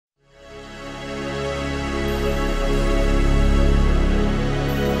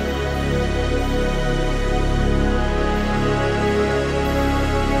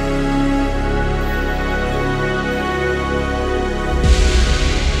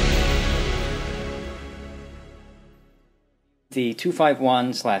The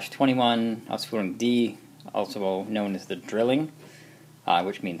 251/21 Ausführung D, also known as the drilling,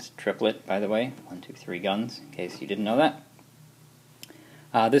 which means triplet, by the way. 1, 2, 3 guns, in case you didn't know that.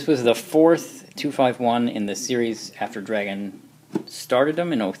 This was the fourth 251 in the series after Dragon started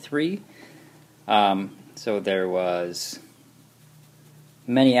them in 03. So there was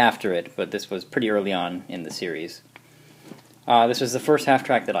many after it, but this was pretty early on in the series. This was the first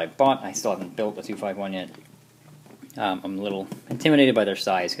half-track that I bought. I still haven't built a 251 yet. I'm a little intimidated by their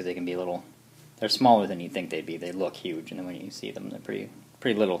size because they can be they're smaller than you'd think they'd be. They look huge, and then when you see them, they're pretty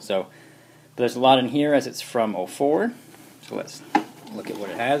little. So, but there's a lot in here as it's from 04. So let's look at what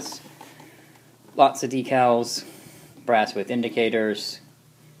it has. Lots of decals, brass with indicators,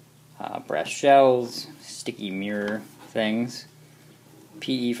 brass shells, sticky mirror things,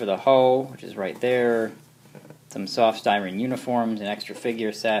 PE for the hull, which is right there, some soft styrene uniforms, an extra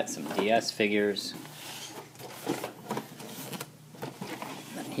figure set, some DS figures.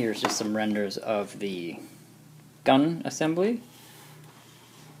 Here's just some renders of the gun assembly.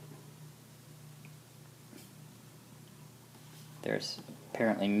 There's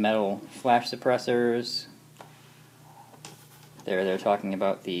apparently metal flash suppressors. They're talking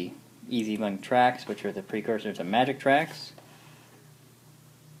about the Easy Link tracks, which are the precursor to Magic tracks.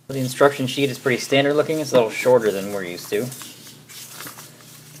 The instruction sheet is pretty standard looking. It's a little shorter than we're used to.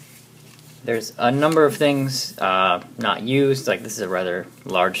 There's a number of things not used, like this is a rather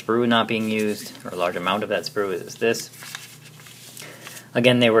large sprue not being used, or a large amount of that sprue is this.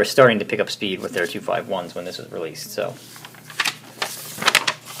 Again, they were starting to pick up speed with their 251s when this was released, so.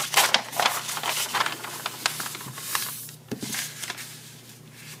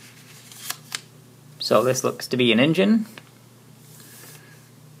 So this looks to be an engine,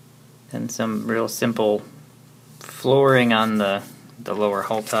 and some real simple flooring on the lower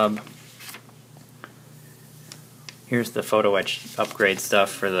hull tub. Here's the photo etch upgrade stuff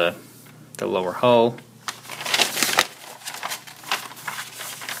for the lower hull.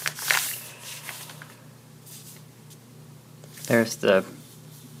 There's the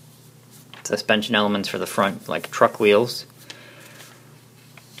suspension elements for the front, like truck wheels.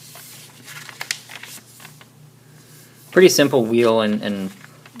 Pretty simple wheel and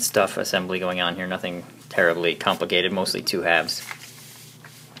stuff assembly going on here, nothing terribly complicated, mostly two halves.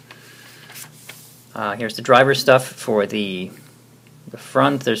 Here's the driver stuff for the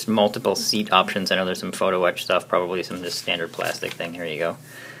front. There's multiple seat options. I know there's some photo etch stuff, probably some just standard plastic thing. Here you go.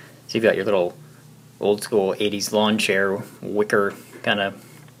 So you've got your little old school 80s lawn chair wicker kind of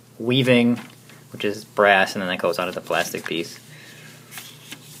weaving, which is brass, and then that goes onto the plastic piece.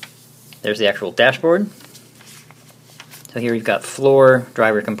 There's the actual dashboard. So here you've got floor,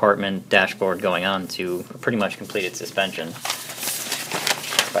 driver compartment, dashboard going on to a pretty much completed suspension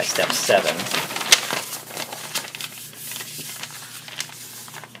by step 7.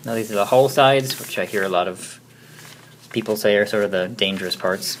 Now these are the hull sides, which I hear a lot of people say are sort of the dangerous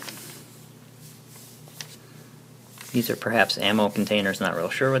parts. These are perhaps ammo containers, not real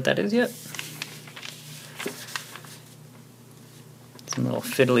sure what that is yet. Some little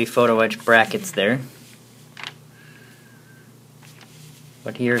fiddly photo etch brackets there.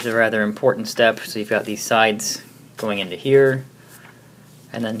 But here's a rather important step. So you've got these sides going into here,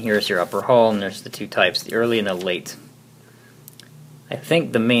 and then here's your upper hull, and there's the two types, the early and the late. I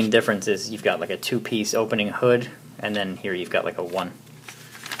think the main difference is you've got like a 2-piece opening hood, and then here you've got like a 1.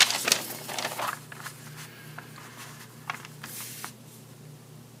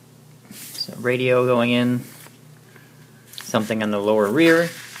 So radio going in, something on the lower rear,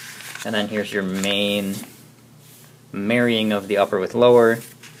 and then here's your main marrying of the upper with lower,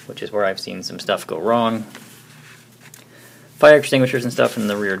 which is where I've seen some stuff go wrong. Fire extinguishers and stuff in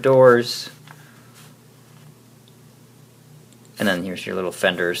the rear doors. And then here's your little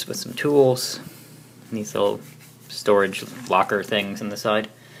fenders with some tools. And these little storage locker things on the side.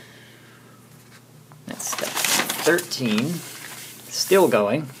 That's step 13. Still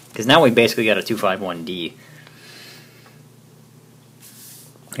going, because now we basically got a 251D.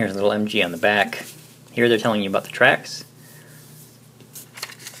 Here's a little MG on the back. Here they're telling you about the tracks.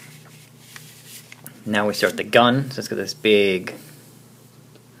 Now we start the gun. So it's got this big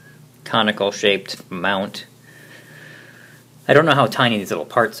conical shaped mount. I don't know how tiny these little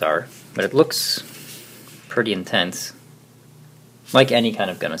parts are, but it looks pretty intense. Like any kind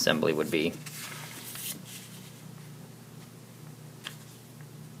of gun assembly would be.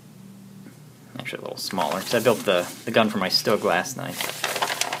 Actually a little smaller, because I built the gun for my Stug last night.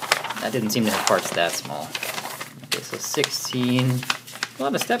 That didn't seem to have parts that small. Okay, so 16. A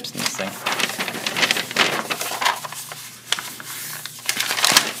lot of steps in this thing.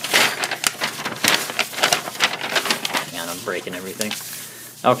 kind of breaking everything.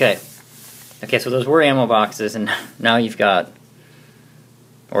 Okay, so those were ammo boxes, and now you've got,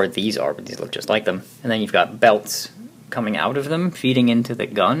 or these are, but these look just like them, and then you've got belts coming out of them, feeding into the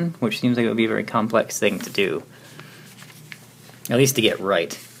gun, which seems like it would be a very complex thing to do. At least to get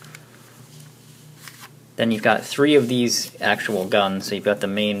right. Then you've got 3 of these actual guns, so you've got the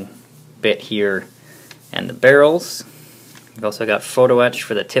main bit here and the barrels. You've also got photo etch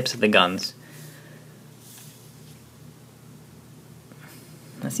for the tips of the guns.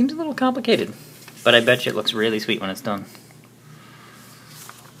 That seems a little complicated, but I bet you it looks really sweet when it's done.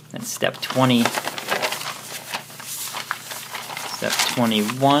 That's step 20. Step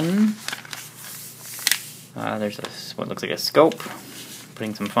 21. There's what looks like a scope.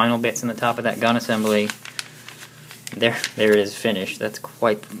 Putting some final bits in the top of that gun assembly. There it is finished. That's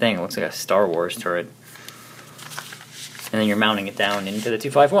quite the thing. It looks like a Star Wars turret. And then you're mounting it down into the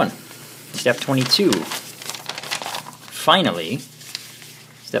 251. Step 22. Finally,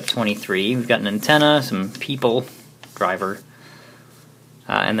 step 23. We've got an antenna, some people, driver,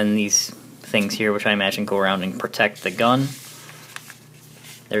 and then these things here, which I imagine go around and protect the gun.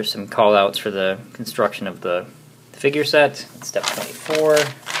 There's some call-outs for the construction of the figure set. Step 24.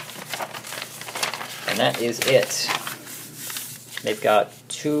 And that is it. They've got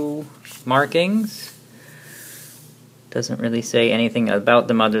 2 markings. Doesn't really say anything about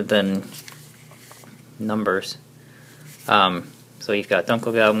them other than numbers. So you've got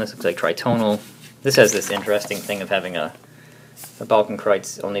Dunkelgelb, this looks like tritonal. This has this interesting thing of having a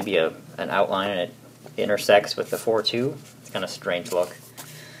Balkenkreuz only be an outline, and it intersects with the 4-2. It's kind of a strange look.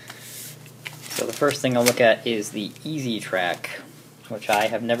 So the first thing I'll look at is the Easy Track, which I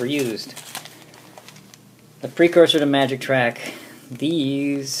have never used. The precursor to Magic Track.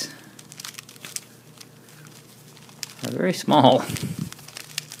 These are very small.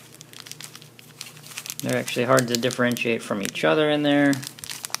 They're actually hard to differentiate from each other in there.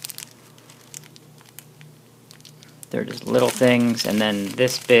 They're just little things, and then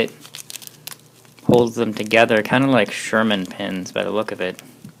this bit holds them together, kind of like Sherman pins by the look of it.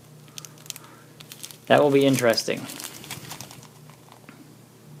 That will be interesting.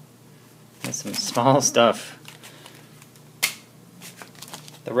 There's some small stuff.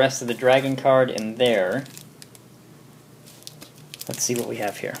 The rest of the Dragon card in there. Let's see what we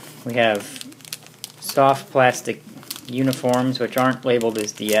have here. We have soft plastic uniforms, which aren't labeled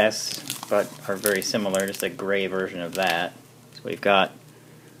as DS, but are very similar, just a gray version of that. So we've got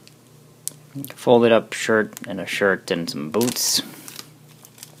a folded up shirt and some boots.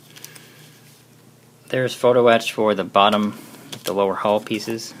 There's photo etch for the bottom, the lower hull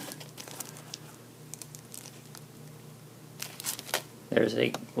pieces. There's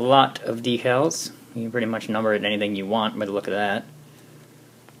a lot of decals. You can pretty much number it anything you want by the look of that.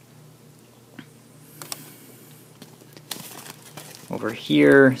 Over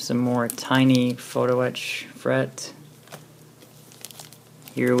here, some more tiny photo etch fret.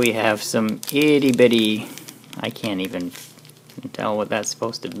 Here we have some itty bitty, I can't even tell what that's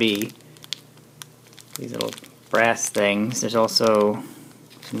supposed to be. These little brass things. There's also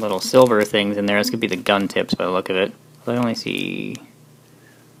some little silver things in there. This could be the gun tips by the look of it. I only see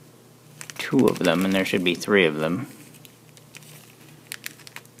 2 of them, and there should be 3 of them.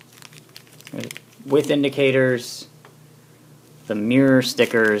 With indicators, the mirror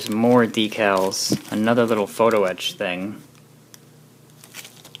stickers, more decals, another little photo etch thing,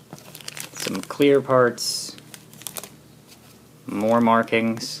 some clear parts, more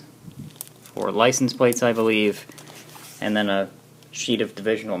markings for license plates, I believe, and then a sheet of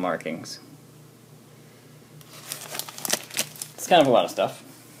divisional markings. It's kind of a lot of stuff.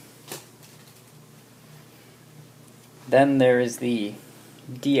 Then there is the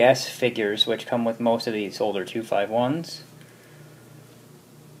DS figures, which come with most of these older 251s.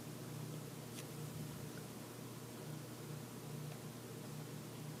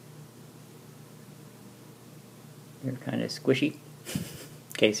 They're kind of squishy,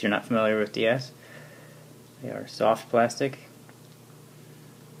 in case you're not familiar with DS. They are soft plastic.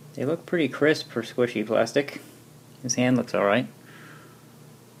 They look pretty crisp for squishy plastic. His hand looks alright.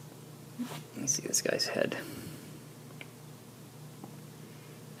 Let me see this guy's head.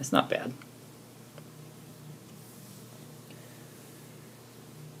 It's not bad.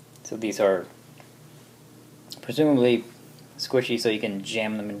 So these are presumably squishy so you can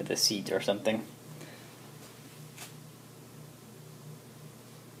jam them into the seat or something.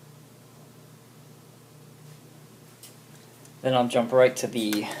 Then I'll jump right to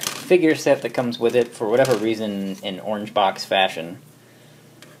the figure set that comes with it. For whatever reason, in orange box fashion,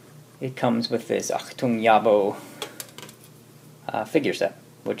 it comes with this Achtung Jabo figure set,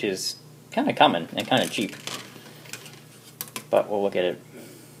 which is kind of common and kind of cheap. but we'll look at it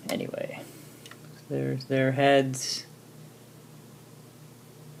anyway. There's their heads.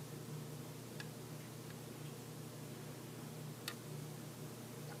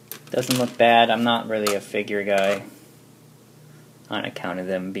 Doesn't look bad. I'm not really a figure guy on account of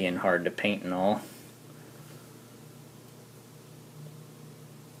them being hard to paint and all.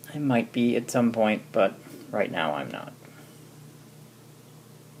 I might be at some point, but right now I'm not.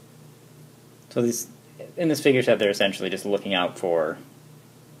 So in this figure set, they're essentially just looking out for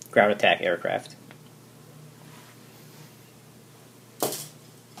ground attack aircraft.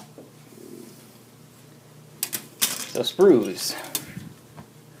 So sprues.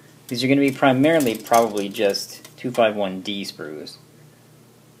 These are going to be primarily probably just 251D sprues.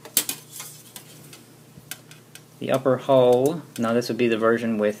 The upper hull, now this would be the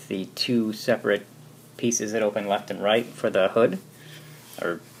version with the two separate pieces that open left and right for the hood,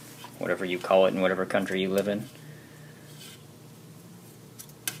 or whatever you call it in whatever country you live in.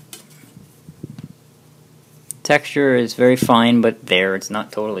 Texture is very fine, but there, it's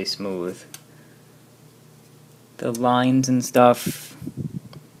not totally smooth. The lines and stuff,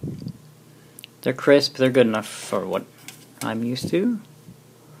 they're crisp, they're good enough for what I'm used to.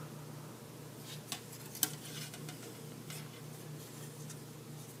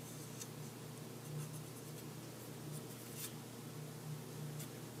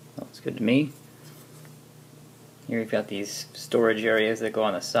 Looks good to me. Here we've got these storage areas that go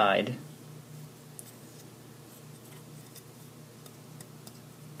on the side.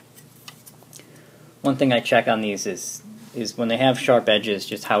 One thing I check on these is when they have sharp edges,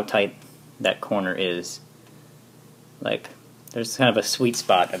 just how tight that corner is. Like, there's kind of a sweet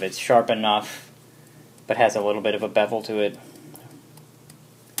spot of it's sharp enough, but has a little bit of a bevel to it.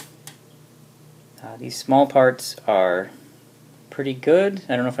 These small parts are pretty good.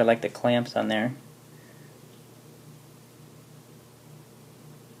 I don't know if I like the clamps on there.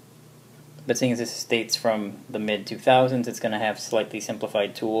 But seeing as this dates from the mid-2000s, it's going to have slightly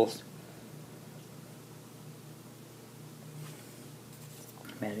simplified tools.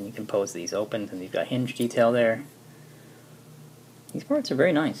 Imagine you can pose these open, and you've got hinge detail there. These parts are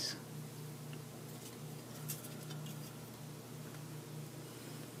very nice.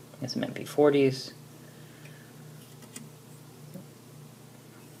 Got some MP40s.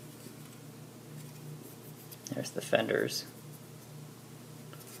 There's the fenders.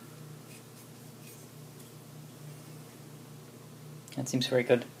 That seems very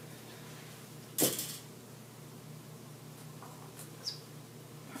good.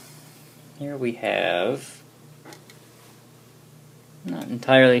 Here we have, not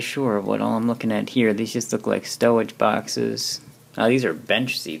entirely sure what all I'm looking at here. These just look like stowage boxes. Oh, these are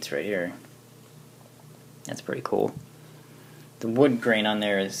bench seats right here. That's pretty cool. The wood grain on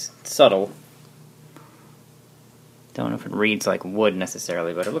there is subtle. Don't know if it reads like wood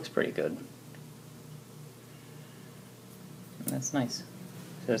necessarily, but it looks pretty good. That's nice.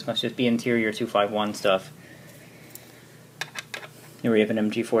 So this must just be interior 251 stuff. Here we have an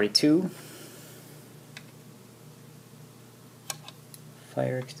MG42.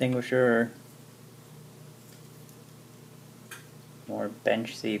 Fire extinguisher. More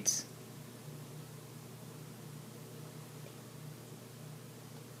bench seats.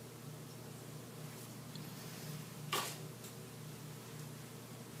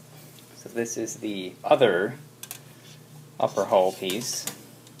 So this is the other upper hull piece.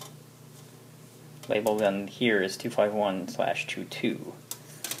 Labeled on here is 251/22.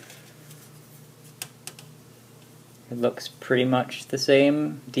 It looks pretty much the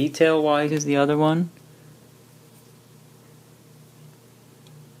same detail-wise as the other one.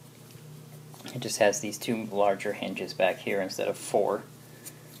 It just has these two larger hinges back here instead of 4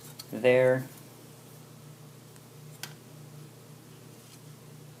 there.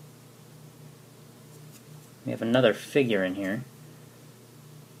 We have another figure in here.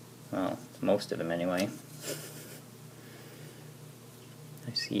 Well, most of them anyway.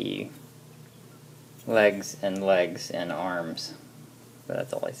 I see legs and arms, but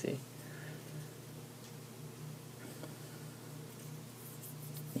that's all I see.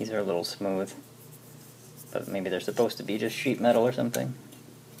 These are a little smooth, but maybe they're supposed to be just sheet metal or something.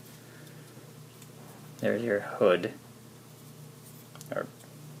 There's your hood, or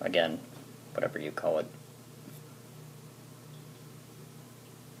again, whatever you call it.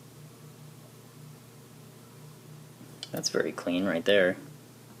 That's very clean right there.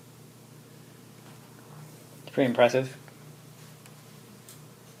 It's pretty impressive.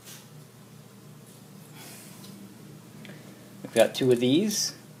 We've got 2 of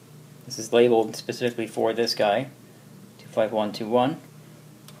these. This is labeled specifically for this guy, 25121.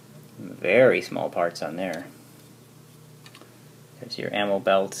 Very small parts on there. There's your ammo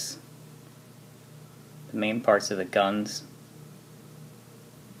belts, the main parts of the guns.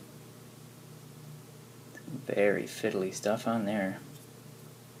 Very fiddly stuff on there.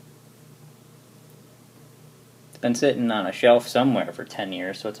 It's been sitting on a shelf somewhere for 10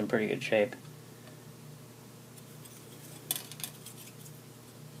 years, so it's in pretty good shape.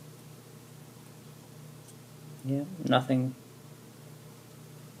 Yeah, nothing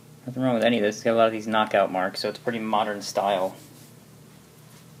wrong with any of this. It's got a lot of these knockout marks, so it's pretty modern style.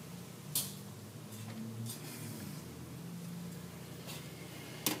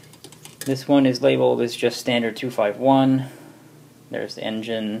 This one is labeled as just standard 251. There's the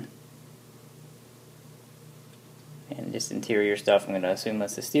engine and just interior stuff. I'm going to assume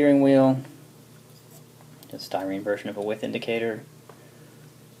that's the steering wheel. Just a styrene version of a width indicator.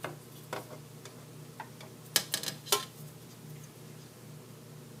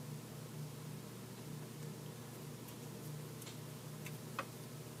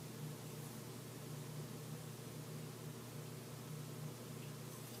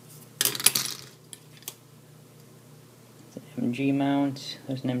 MG mount,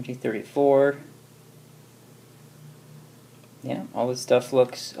 there's an MG34. Yeah, all this stuff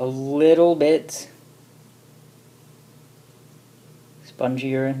looks a little bit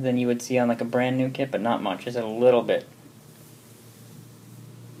spongier than you would see on like a brand new kit, but not much, just a little bit.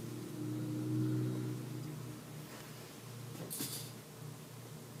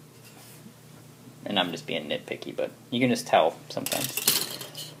 And I'm just being nitpicky, but you can just tell sometimes.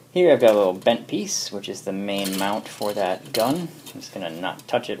 Here I've got a little bent piece, which is the main mount for that gun. I'm just going to not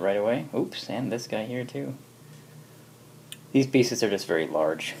touch it right away. Oops, and this guy here too. These pieces are just very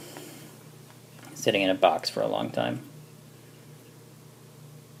large, sitting in a box for a long time.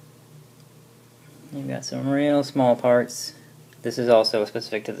 You've got some real small parts. This is also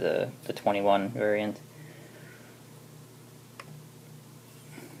specific to the 21 variant.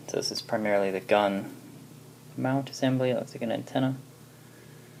 So this is primarily the gun mount assembly. It looks like an antenna.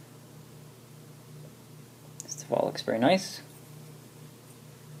 This wall looks very nice.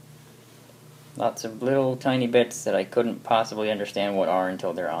 Lots of little tiny bits that I couldn't possibly understand what are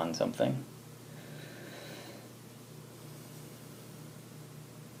until they're on something.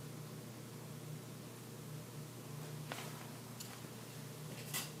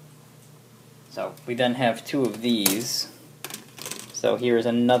 So we then have two of these. So here is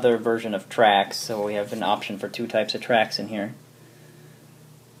another version of tracks. So we have an option for two types of tracks in here.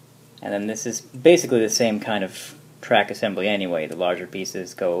 And then this is basically the same kind of track assembly anyway. The larger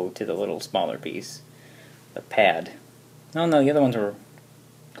pieces go to the little smaller piece, the pad. Oh no, the other ones were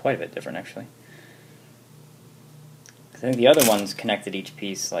quite a bit different actually. I think the other ones connected each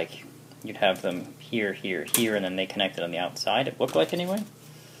piece like you'd have them here, here, here, and then they connected on the outside, it looked like anyway.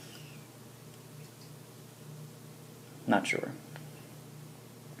 Not sure.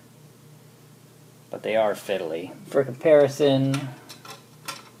 But they are fiddly. For comparison,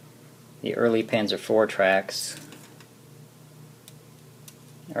 the early Panzer IV tracks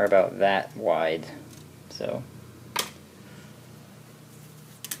are about that wide. So,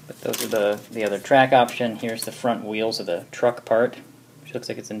 but those are the other track option. Here's the front wheels of the truck part, which looks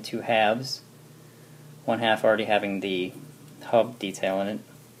like it's in two halves. One half already having the hub detail in it.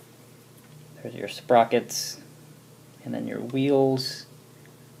 There's your sprockets, and then your wheels.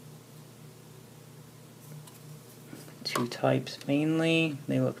 Two types mainly.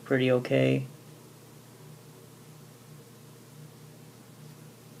 They look pretty okay.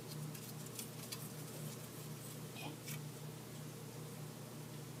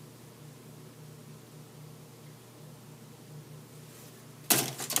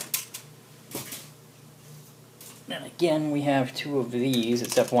 And again, we have two of these,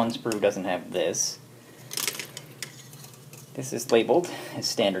 except one sprue doesn't have this. This is labeled as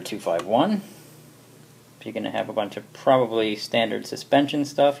standard 251. You're going to have a bunch of probably standard suspension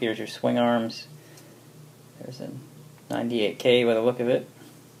stuff. Here's your swing arms. There's a 98K by the look of it.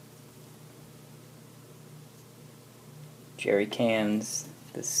 Jerry cans,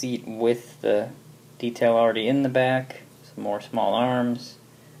 the seat with the detail already in the back, some more small arms.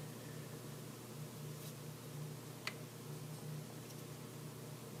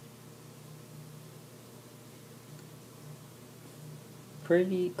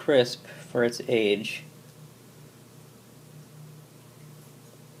 Pretty crisp for its age.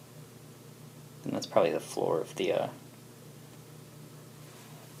 And that's probably the floor of the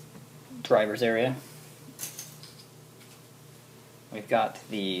driver's area. We've got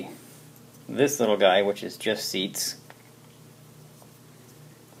this little guy, which is just seats,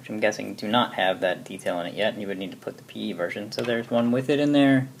 which I'm guessing do not have that detail in it yet, and you would need to put the PE version. So there's one with it in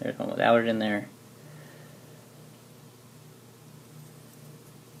there, there's one without it in there.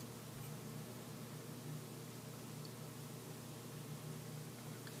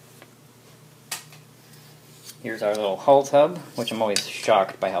 Here's our little hull tub, which I'm always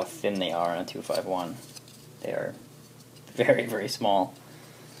shocked by how thin they are on a 251. They are very, very small.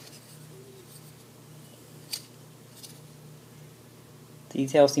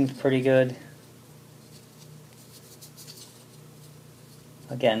 Detail seems pretty good.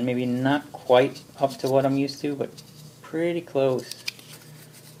 Again, maybe not quite up to what I'm used to, but pretty close.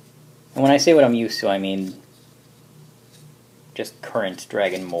 And when I say what I'm used to, I mean just current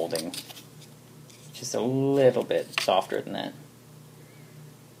Dragon molding. Just a little bit softer than that.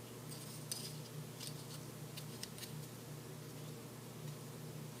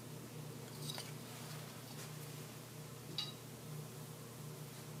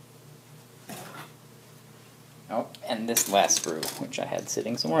 Oh, and this last screw, which I had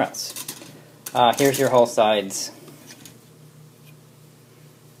sitting somewhere else. Here's your hull sides.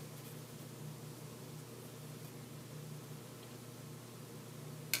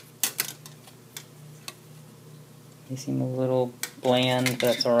 They seem a little bland, but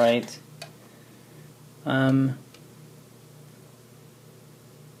that's alright. There's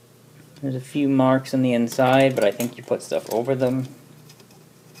a few marks on the inside, but I think you put stuff over them.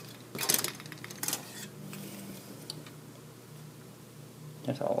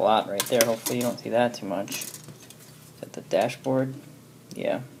 There's a lot right there. Hopefully you don't see that too much. Is that the dashboard?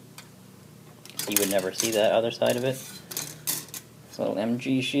 Yeah. You would never see that other side of it. This little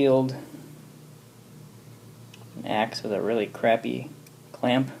MG shield. An axe with a really crappy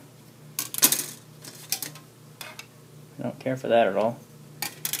clamp. I don't care for that at all.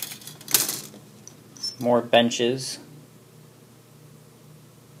 More benches.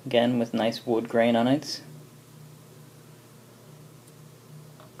 Again with nice wood grain on it.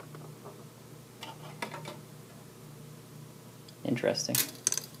 Interesting.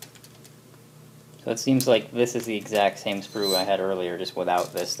 So it seems like this is the exact same sprue I had earlier, just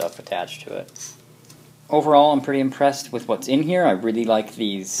without this stuff attached to it. Overall, I'm pretty impressed with what's in here. I really like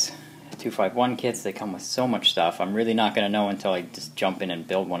these 251 kits. They come with so much stuff. I'm really not going to know until I just jump in and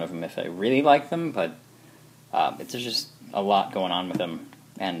build one of them if I really like them, but it's just a lot going on with them,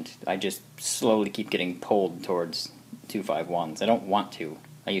 and I just slowly keep getting pulled towards 251s. I don't want to.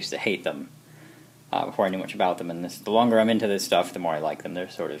 I used to hate them before I knew much about them, and the longer I'm into this stuff, the more I like them. They're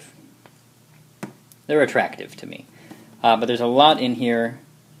attractive to me. But there's a lot in here,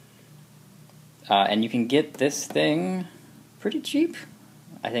 and you can get this thing pretty cheap.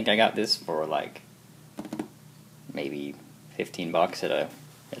 I think I got this for like maybe 15 bucks at a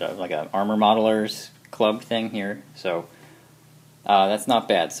like a Armor Modelers Club thing here. So that's not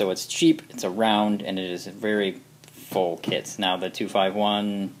bad. So it's cheap, it's a round, and it is a very full kit. Now the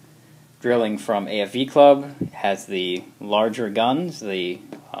 251 drilling from AFV Club has the larger guns, the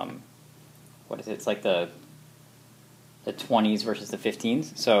what is it? It's like the 20s versus the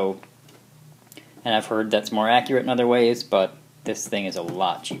 15s. So, and I've heard that's more accurate in other ways, but this thing is a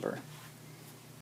lot cheaper.